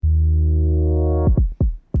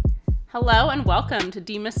Hello and welcome to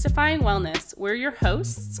Demystifying Wellness. We're your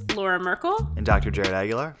hosts, Laura Merkel. And Dr. Jared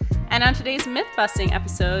Aguilar. And on today's myth-busting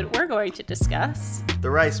episode, we're going to discuss the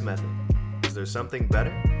Rice method. Is there something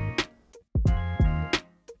better?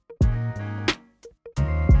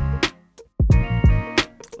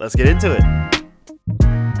 Let's get into it.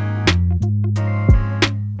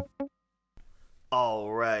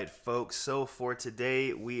 All right, folks. So for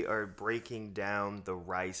today, we are breaking down the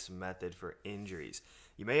Rice method for injuries.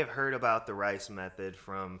 You may have heard about the Rice method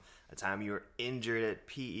from a time you were injured at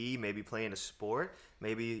PE, maybe playing a sport.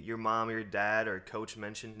 Maybe your mom or your dad or coach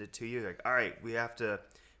mentioned it to you. Like, all right, we have to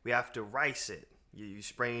rice it. You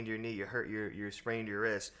sprained your knee, you sprained your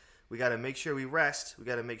wrist. We got to make sure we rest. We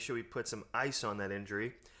got to make sure we put some ice on that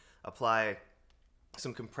injury, apply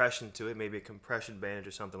some compression to it, maybe a compression bandage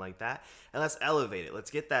or something like that, and let's elevate it.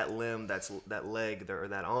 Let's get that limb, that leg or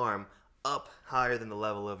that arm up higher than the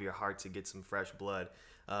level of your heart to get some fresh blood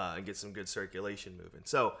and get some good circulation moving.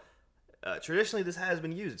 So traditionally, this has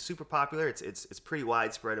been used. It's super popular. It's pretty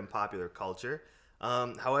widespread in popular culture.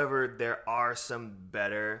 However, there are some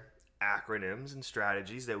better acronyms and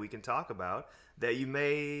strategies that we can talk about that you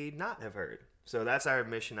may not have heard. So that's our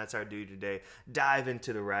mission. That's our duty today. Dive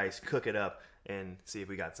into the Rice, cook it up, and see if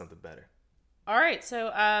we got something better. All right. So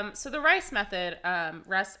the Rice method,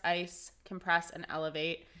 rest, ice, compress, and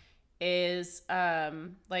elevate, is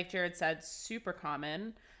like Jared said, super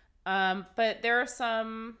common. But there are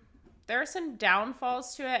some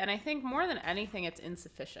downfalls to it, and I think more than anything, it's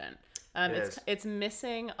insufficient. It's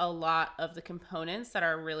missing a lot of the components that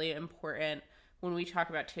are really important when we talk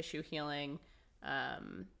about tissue healing.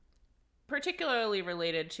 Particularly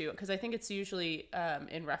related to, because I think it's usually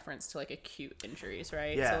in reference to like acute injuries,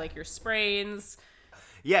 right? Yeah. So like your sprains.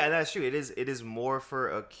 Yeah, and that's true. It is more for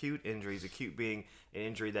acute injuries. Acute being an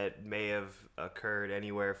injury that may have occurred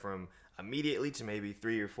anywhere from immediately to maybe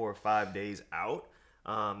 3 or 4 or 5 days out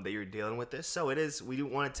that you're dealing with this. So it is. We do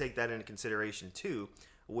want to take that into consideration too,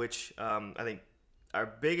 which I think our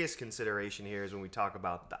biggest consideration here is when we talk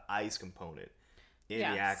about the ice component in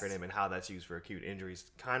the acronym and how that's used for acute injuries.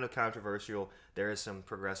 Kind of controversial. There is some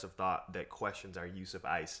progressive thought that questions our use of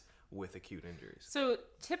ice with acute injuries. So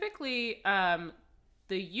typically,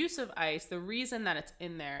 the use of ice, the reason that it's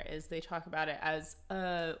in there is they talk about it as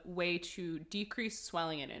a way to decrease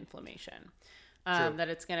swelling and inflammation. That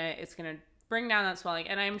it's gonna bring down that swelling.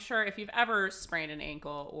 And I'm sure if you've ever sprained an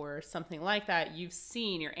ankle or something like that, you've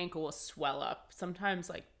seen your ankle will swell up, sometimes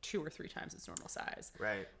like 2 or 3 times its normal size.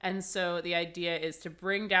 Right. And so the idea is to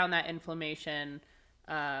bring down that inflammation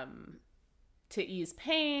to ease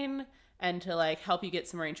pain and to like help you get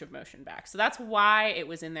some range of motion back. So that's why it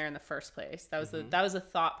was in there in the first place. That was the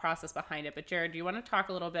thought process behind it. But Jared, do you want to talk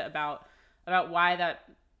a little bit about why that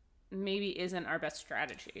maybe isn't our best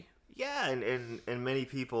strategy? Yeah, and many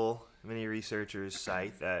people, many researchers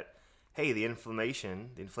cite that, hey, the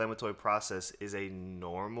inflammatory process is a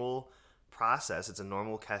normal process. It's a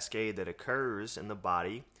normal cascade that occurs in the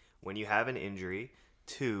body when you have an injury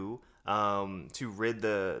to rid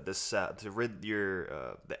the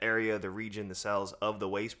area, the region, the cells of the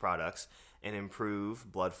waste products and improve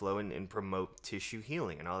blood flow and promote tissue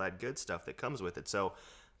healing and all that good stuff that comes with it. So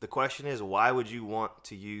the question is, why would you want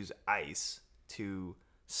to use ice to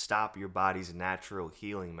stop your body's natural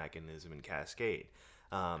healing mechanism and cascade?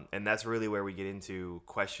 And that's really where we get into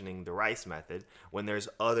questioning the Rice method when there's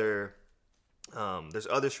other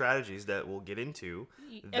strategies that we'll get into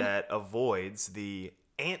that avoids the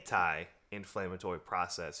anti-inflammatory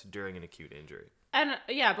process during an acute injury. And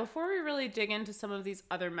yeah, before we really dig into some of these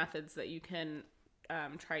other methods that you can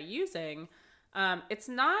try using, it's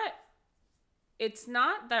not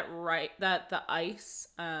that the ice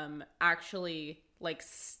actually like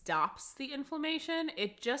stops the inflammation.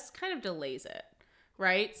 It just kind of delays it,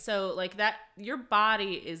 right? So like that, your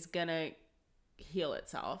body is gonna heal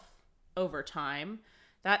itself over time.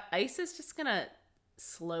 That ice is just gonna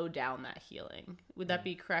slow down that healing. Would that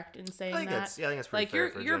be correct in saying that? I think that's pretty like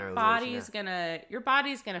fair for your generalization, your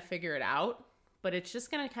body's gonna figure it out, but it's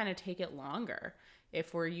just gonna kind of take it longer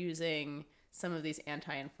if we're using some of these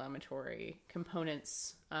anti-inflammatory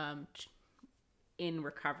components in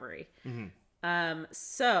recovery.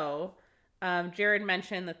 So Jared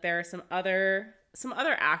mentioned that there are some other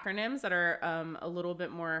acronyms that are a little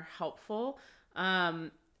bit more helpful.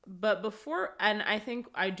 But before, and I think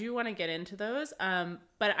I do want to get into those,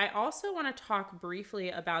 but I also want to talk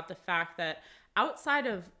briefly about the fact that outside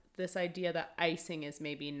of this idea that icing is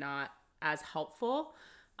maybe not as helpful,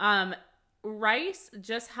 Rice,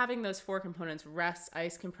 just having those 4 components, rest,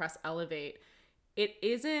 ice, compress, elevate,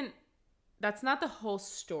 that's not the whole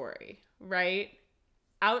story, right?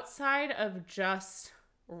 Outside of just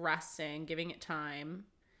resting, giving it time.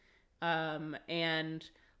 And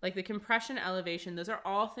like the compression, elevation, those are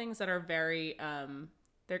all things that are very,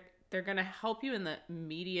 they're going to help you in the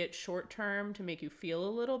immediate short term to make you feel a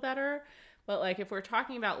little better. But like if we're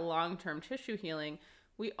talking about long-term tissue healing,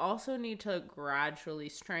 we also need to gradually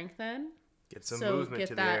strengthen. Get some movement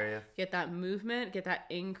to the area. Get that movement, get that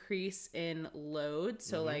increase in load.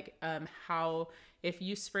 So like how if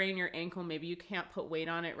you sprain your ankle, maybe you can't put weight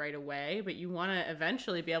on it right away, but you want to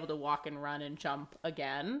eventually be able to walk and run and jump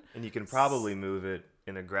again. And you can probably move it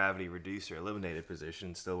in a gravity reduced or eliminated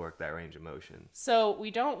position, still work that range of motion. So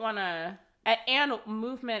we don't want to, and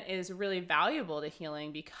movement is really valuable to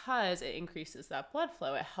healing because it increases that blood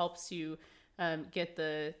flow. It helps you get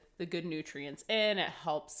the good nutrients in. It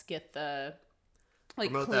helps get the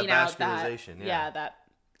promote clean that out that that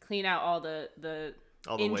clean out all the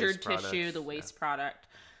injured tissue, the waste product.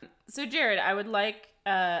 So Jared, I would like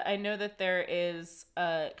I know that there is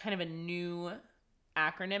kind of a new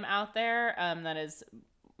acronym out there that is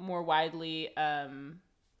more widely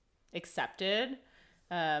accepted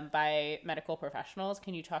by medical professionals.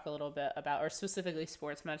 Can you talk a little bit about, or specifically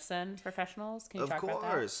sports medicine professionals? Can you talk about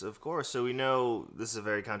that? Of course. So we know this is a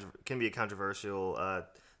very can be a controversial.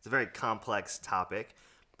 It's a very complex topic,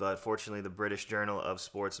 but fortunately, the British Journal of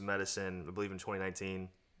Sports Medicine, I believe in 2019,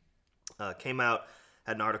 came out,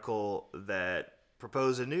 had an article that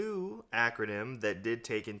proposed a new acronym that did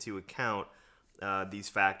take into account these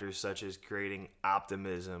factors, such as creating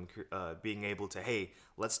optimism, being able to, hey,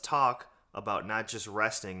 let's talk about not just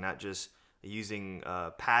resting, not just using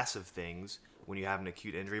passive things when you have an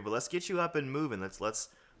acute injury, but let's get you up and moving. Let's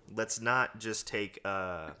not just take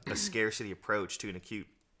a scarcity approach to an acute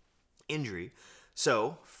injury.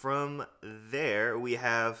 So from there, we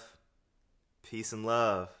have peace and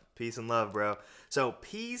love. Peace and love, bro. So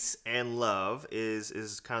peace and love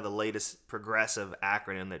is kind of the latest progressive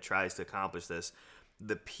acronym that tries to accomplish this.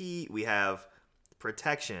 The P, we have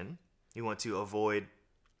protection. You want to avoid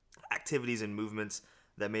activities and movements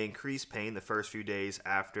that may increase pain the first few days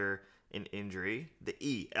after an injury. The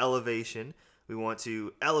E, elevation. We want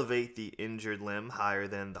to elevate the injured limb higher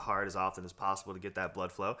than the heart as often as possible to get that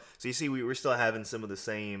blood flow. So you see, we're still having some of the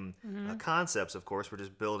same concepts, of course. We're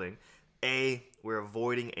just building. A, we're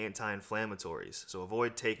avoiding anti-inflammatories. So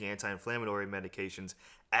avoid taking anti-inflammatory medications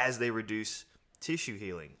as they reduce tissue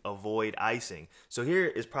healing. Avoid icing. So here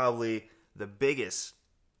is probably the biggest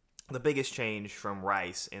change from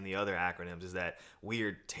RICE and the other acronyms is that we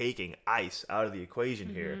are taking ice out of the equation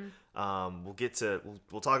here.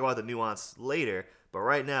 We'll talk about the nuance later, but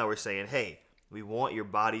right now we're saying, hey, we want your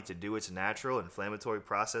body to do its natural inflammatory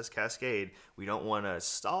process cascade. We don't want to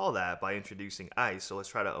stall that by introducing ice. So let's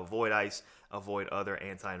try to avoid ice, avoid other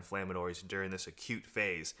anti-inflammatories during this acute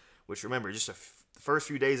phase, which remember, just the first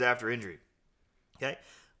few days after injury. Okay?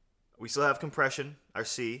 We still have compression, our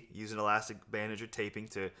C, using elastic bandage or taping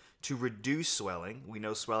to reduce swelling. We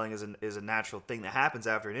know swelling is a natural thing that happens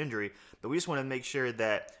after an injury, but we just want to make sure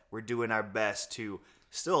that we're doing our best to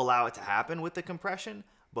still allow it to happen with the compression,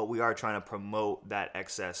 but we are trying to promote that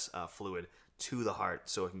excess fluid to the heart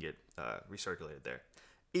so it can get recirculated there.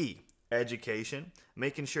 E, education,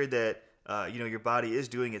 making sure that your body is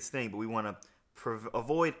doing its thing, but we want to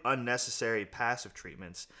avoid unnecessary passive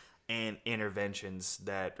treatments and interventions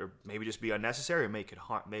that or maybe just be unnecessary or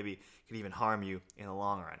maybe could even harm you in the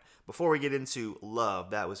long run. Before we get into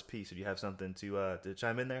love, that was peace. Did you have something to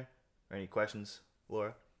chime in there? Or any questions,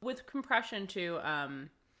 Laura? With compression too,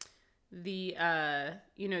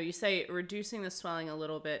 you say reducing the swelling a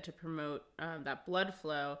little bit to promote that blood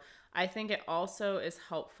flow. I think it also is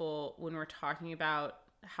helpful when we're talking about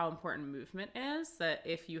how important movement is, that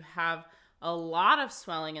if you have a lot of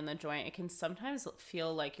swelling in the joint, it can sometimes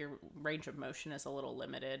feel like your range of motion is a little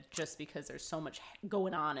limited just because there's so much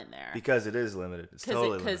going on in there. Because it is limited. It's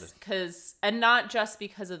totally limited. And not just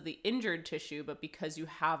because of the injured tissue, but because you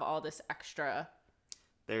have all this extra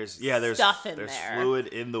there's stuff in there. There's fluid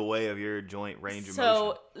in the way of your joint range of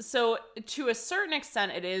motion. So to a certain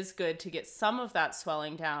extent, it is good to get some of that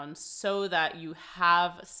swelling down so that you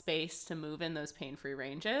have space to move in those pain-free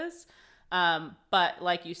ranges. But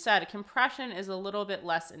like you said, compression is a little bit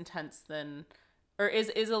less intense than, or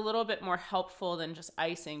is a little bit more helpful than just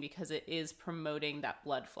icing because it is promoting that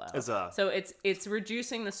blood flow. So it's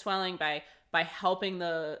reducing the swelling by helping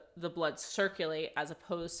the blood circulate as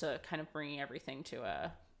opposed to kind of bringing everything to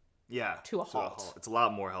a halt. It's a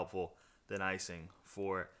lot more helpful than icing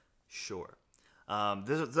for sure.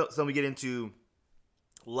 So we get into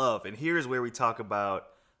love, and here's where we talk about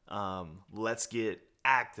let's get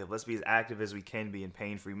active. Let's be as active as we can be in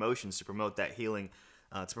pain-free motions to promote that healing,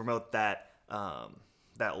 to promote that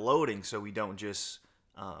that loading, so we don't just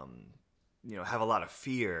have a lot of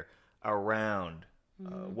fear around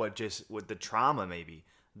what the trauma maybe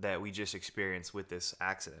that we just experienced with this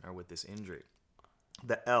accident or with this injury.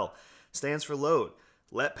 The L stands for load.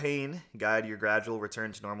 Let pain guide your gradual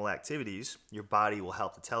return to normal activities. Your body will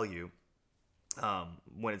help to tell you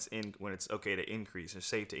when it's okay to increase or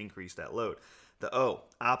safe to increase that load. The O,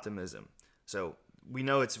 optimism. So we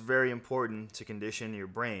know it's very important to condition your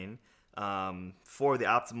brain for the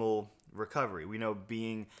optimal recovery. We know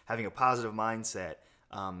having a positive mindset,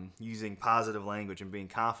 using positive language and being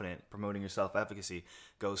confident, promoting your self-efficacy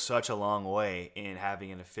goes such a long way in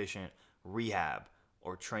having an efficient rehab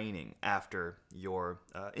or training after your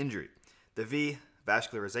injury. The V,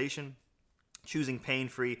 vascularization, choosing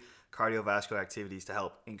pain-free cardiovascular activities to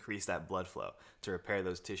help increase that blood flow to repair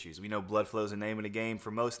those tissues. We know blood flow is a name of the game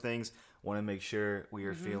for most things. Want to make sure we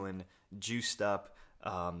are feeling juiced up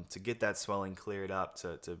to get that swelling cleared up,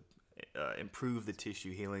 to improve the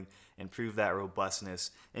tissue healing, improve that robustness,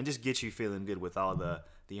 and just get you feeling good with all the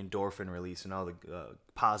endorphin release and all the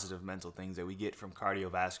positive mental things that we get from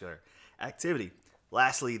cardiovascular activity.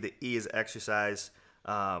 Lastly, the E is exercise.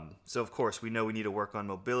 So, of course, we know we need to work on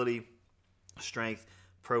mobility, strength,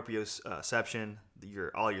 proprioception,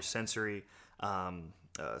 all your sensory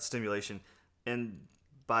stimulation. And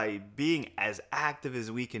by being as active as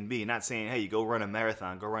we can be, not saying, hey, you go run a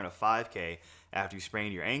marathon, go run a 5K after you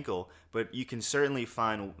sprain your ankle, but you can certainly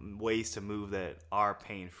find ways to move that are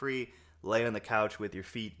pain-free. Lay on the couch with your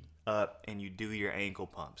feet up and you do your ankle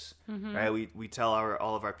pumps, right? We tell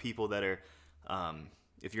all of our people that are,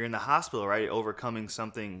 if you're in the hospital, right, overcoming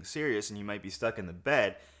something serious and you might be stuck in the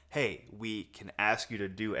bed, hey, we can ask you to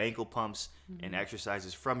do ankle pumps and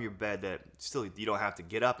exercises from your bed that still you don't have to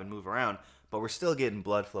get up and move around, but we're still getting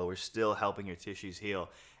blood flow. We're still helping your tissues heal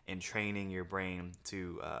and training your brain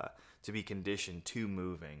to be conditioned to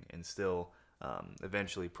moving and still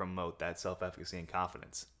eventually promote that self-efficacy and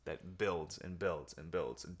confidence that builds and builds and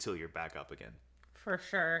builds until you're back up again. For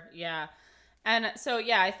sure, yeah. And so,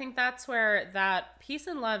 yeah, I think that's where that peace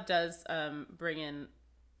and love does bring in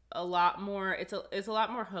a lot more. It's a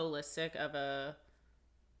lot more holistic of a.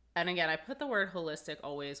 And again, I put the word holistic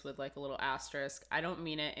always with like a little asterisk. I don't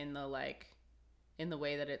mean it in the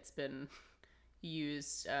way that it's been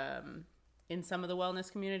used in some of the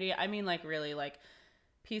wellness community. I mean, like, really, like,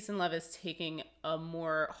 peace and love is taking a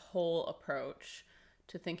more whole approach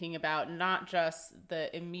to thinking about not just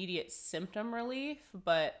the immediate symptom relief,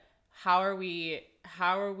 but how are we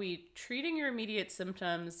treating your immediate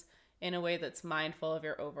symptoms in a way that's mindful of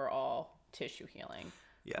your overall tissue healing,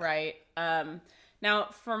 right? Now,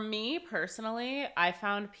 for me personally, I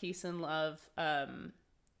found peace and love,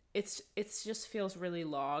 it's just feels really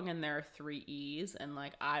long, and there are 3 E's, and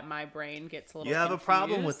like my brain gets a little. You have confused. A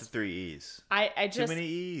problem with the 3 E's. I just too many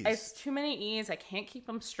E's. It's too many E's. I can't keep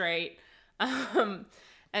them straight.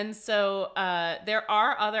 And so there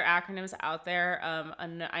are other acronyms out there.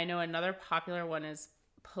 I know another popular one is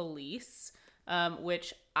POLICE,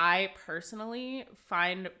 which I personally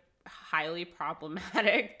find highly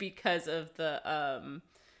problematic because of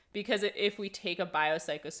because if we take a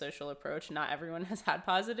biopsychosocial approach, not everyone has had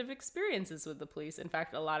positive experiences with the police. In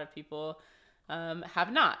fact, a lot of people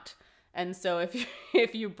have not. And so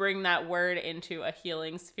if you bring that word into a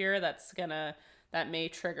healing sphere, that may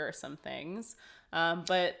trigger some things.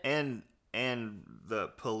 But and the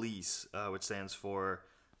POLICE, which stands for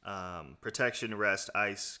protection, rest,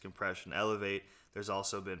 ice, compression, elevate. There's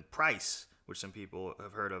also been PRICE, which some people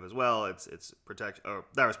have heard of as well. It's protect. Oh,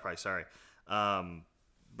 that was PRICE. Sorry.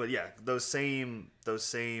 But yeah, those same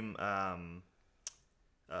acronyms,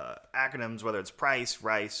 whether it's PRICE,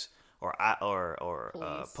 RICE,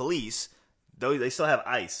 or police, though they still have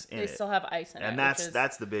ICE in it. They still have ICE in it, and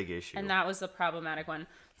that's the big issue. And that was the problematic one.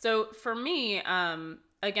 So for me,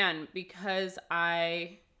 again, because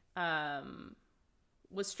I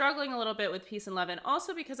was struggling a little bit with peace and love, and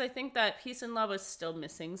also because I think that peace and love was still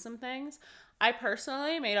missing some things, I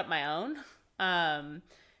personally made up my own,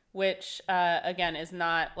 which again is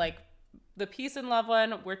not like the peace and love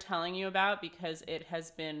one we're telling you about because it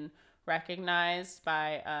has been recognized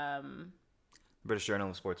by British Journal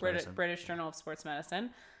of Sports Medicine. British Journal of Sports Medicine.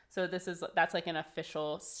 So that's like an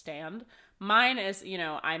official stand. Mine is,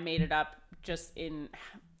 I made it up just in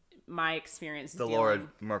my experience. The Laura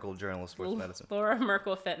Merkel Journal of Sports Medicine. Laura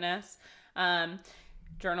Merkel Fitness,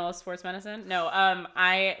 Journal of Sports Medicine. No,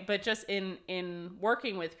 but just in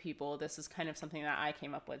working with people, this is kind of something that I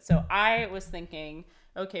came up with. So I was thinking,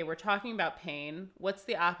 okay, we're talking about pain. What's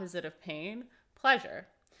the opposite of pain? Pleasure.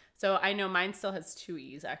 So I know mine still has 2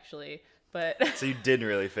 E's actually, but so you didn't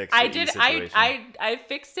really fix. I did. I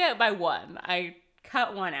fixed it by 1. I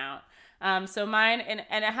cut 1 out. So mine, and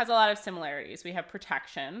it has a lot of similarities. We have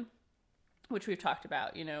protection, which we've talked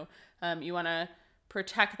about. You know, you want to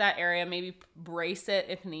protect that area, maybe brace it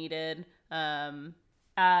if needed,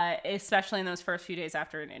 especially in those first few days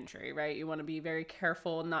after an injury, right? You want to be very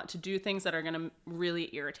careful not to do things that are going to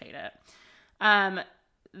really irritate it.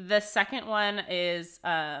 The second one is,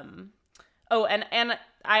 and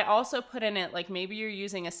I also put in it, like, maybe you're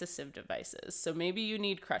using assistive devices. So maybe you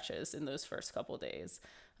need crutches in those first couple days.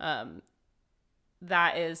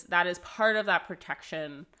 That is part of that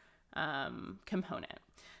protection component.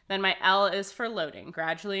 Then my L is for loading.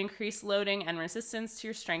 Gradually increase loading and resistance to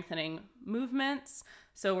your strengthening movements.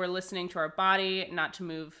 So we're listening to our body, not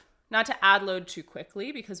to add load too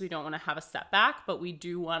quickly because we don't want to have a setback, but we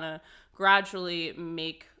do want to gradually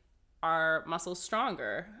make our muscles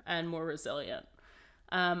stronger and more resilient.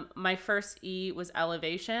 My first E was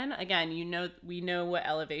elevation. Again, we know what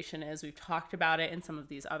elevation is. We've talked about it in some of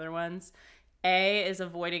these other ones. A is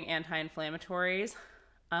avoiding anti-inflammatories.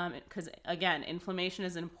 Because again, inflammation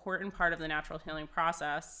is an important part of the natural healing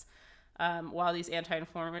process. While these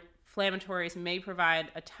anti-inflammatories may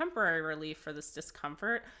provide a temporary relief for this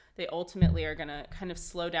discomfort, they ultimately are going to kind of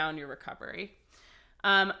slow down your recovery.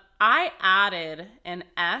 I added an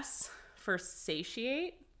S for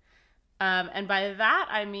satiate. And by that,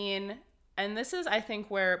 I mean, and this is, I think,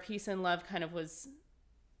 where Peace and Love kind of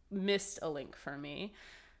missed a link for me.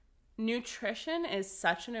 Nutrition is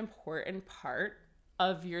such an important part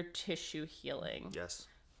of your tissue healing. Yes.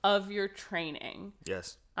 Of your training.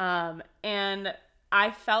 Yes. And I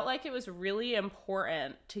felt like it was really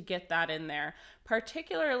important to get that in there,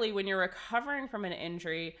 particularly when you're recovering from an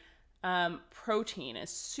injury. Protein is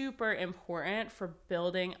super important for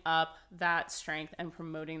building up that strength and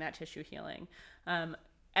promoting that tissue healing.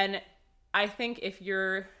 And I think if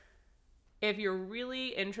you're really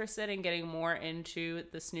interested in getting more into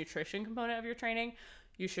this nutrition component of your training,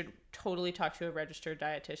 you should totally talk to a registered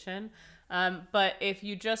dietitian. But if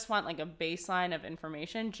you just want like a baseline of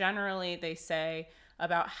information, generally they say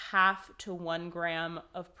about 0.5 to 1 gram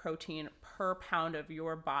of protein per pound of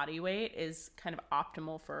your body weight is kind of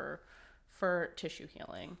optimal for tissue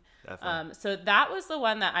healing. So that was the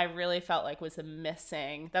one that I really felt like was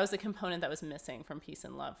missing. That was the component that was missing from Peace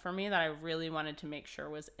and Love for me that I really wanted to make sure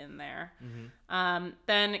was in there. Mm-hmm.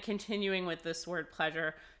 Then continuing with this word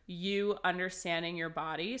pleasure, you understanding your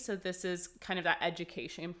body. So this is kind of that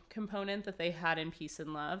education component that they had in Peace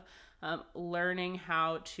and Love. Learning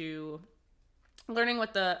what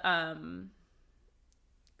the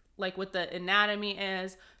what the anatomy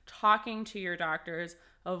is, talking to your doctors,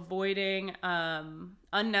 avoiding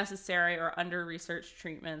unnecessary or under-researched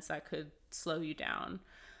treatments that could slow you down.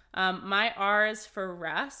 My R is for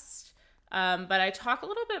rest, but I talk a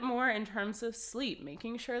little bit more in terms of sleep,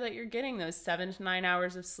 making sure that you're getting those 7 to 9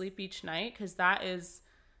 hours of sleep each night, because that is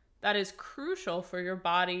crucial for your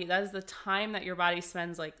body. That is the time that your body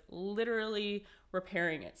spends like literally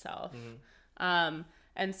repairing itself. Mm-hmm.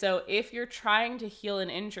 And so if you're trying to heal an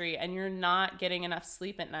injury and you're not getting enough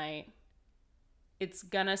sleep at night, it's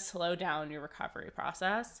gonna slow down your recovery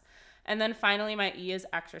process. And then finally, my E is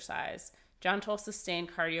exercise. Gentle,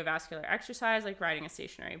 sustained cardiovascular exercise like riding a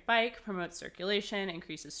stationary bike promotes circulation,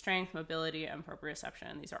 increases strength, mobility, and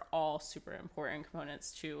proprioception. These are all super important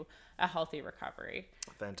components to a healthy recovery.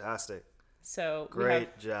 Fantastic. So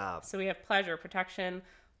great job. So we have pleasure, protection,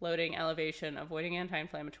 loading, elevation, avoiding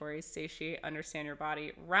anti-inflammatories, satiate, understand your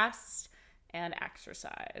body, rest, and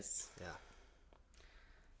exercise. Yeah.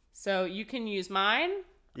 So you can use mine.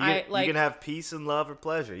 You can have peace and love or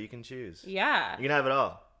pleasure. You can choose. Yeah. You can have it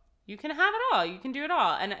all. You can have it all. You can do it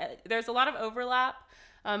all. And there's a lot of overlap.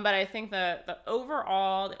 But I think the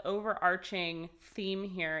overarching theme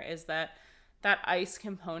here is that ice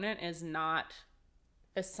component is not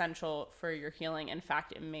essential for your healing. In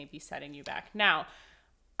fact, it may be setting you back. Now,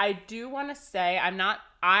 I do want to say, I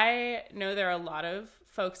know there are a lot of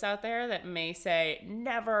folks out there that may say,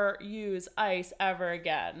 never use ice ever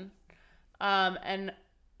again. And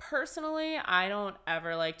personally, I don't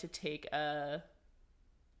ever like to take a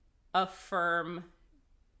firm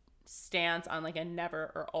stance on like a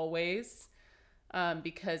never or always,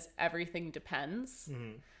 because everything depends.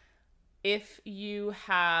 Mm-hmm. If you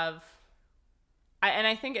have, and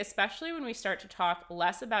I think especially when we start to talk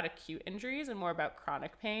less about acute injuries and more about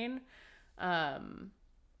chronic pain,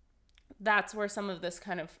 that's where some of this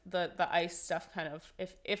kind of the ice stuff kind of,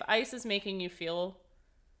 if ice is making you feel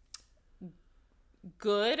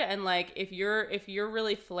good, and like if you're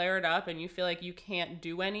really flared up and you feel like you can't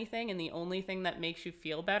do anything and the only thing that makes you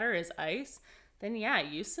feel better is ice, then yeah,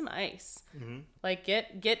 use some ice. Mm-hmm. Like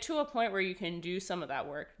get to a point where you can do some of that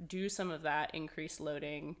work, do some of that increased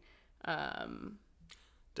loading,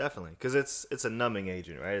 Definitely, because it's a numbing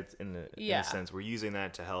agent, right? It's in a sense, we're using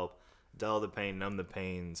that to help dull the pain, numb the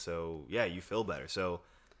pain, so yeah, you feel better. So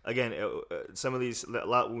again, some of these,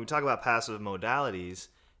 when we talk about passive modalities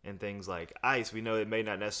and things like ice, we know it may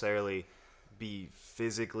not necessarily be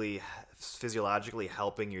physiologically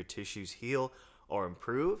helping your tissues heal or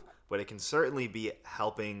improve, but it can certainly be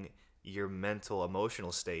helping your mental,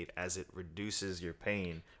 emotional state as it reduces your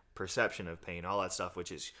pain, perception of pain, all that stuff,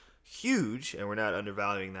 which is huge, and we're not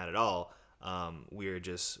undervaluing that at all. We're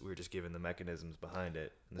just given the mechanisms behind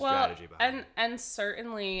it, and the strategy behind it. And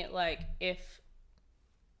certainly, like, if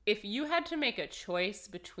you had to make a choice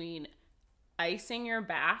between icing your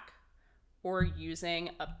back or using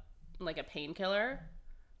a painkiller,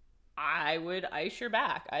 I would ice your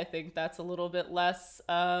back. I think that's a little bit less.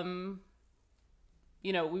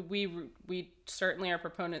 We certainly are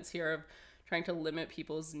proponents here of trying to limit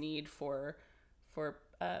people's need for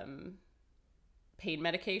pain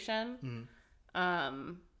medication.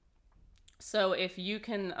 So if you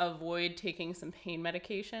can avoid taking some pain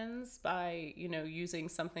medications by, using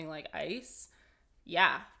something like ice,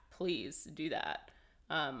 yeah, please do that.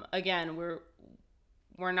 Again, we're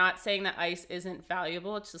not saying that ice isn't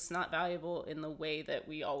valuable. It's just not valuable in the way that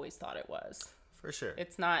we always thought it was. For sure.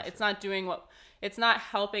 It's not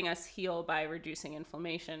helping us heal by reducing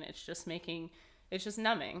inflammation. It's just numbing.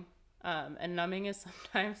 And numbing is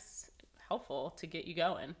sometimes helpful to get you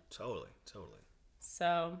going. Totally.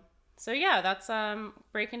 So yeah, that's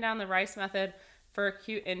breaking down the RICE method. For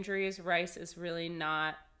acute injuries, RICE is really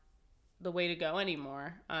not the way to go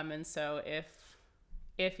anymore. And so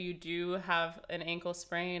if you do have an ankle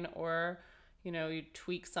sprain or, you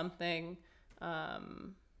tweak something,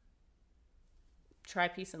 try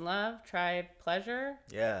peace and love, try pleasure.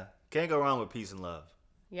 Yeah. Can't go wrong with peace and love.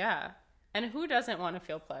 Yeah. And who doesn't want to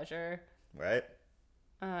feel pleasure? Right.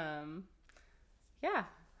 Yeah,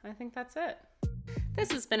 I think that's it.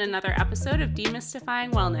 This has been another episode of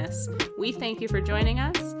Demystifying Wellness. We thank you for joining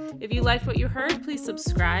us. If you liked what you heard, please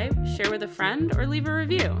subscribe, share with a friend, or leave a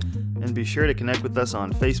review. And be sure to connect with us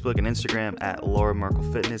on Facebook and Instagram at Laura Merkel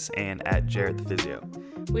Fitness and at Jarrett the Physio.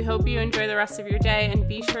 We hope you enjoy the rest of your day, and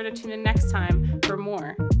be sure to tune in next time for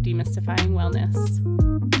more Demystifying Wellness.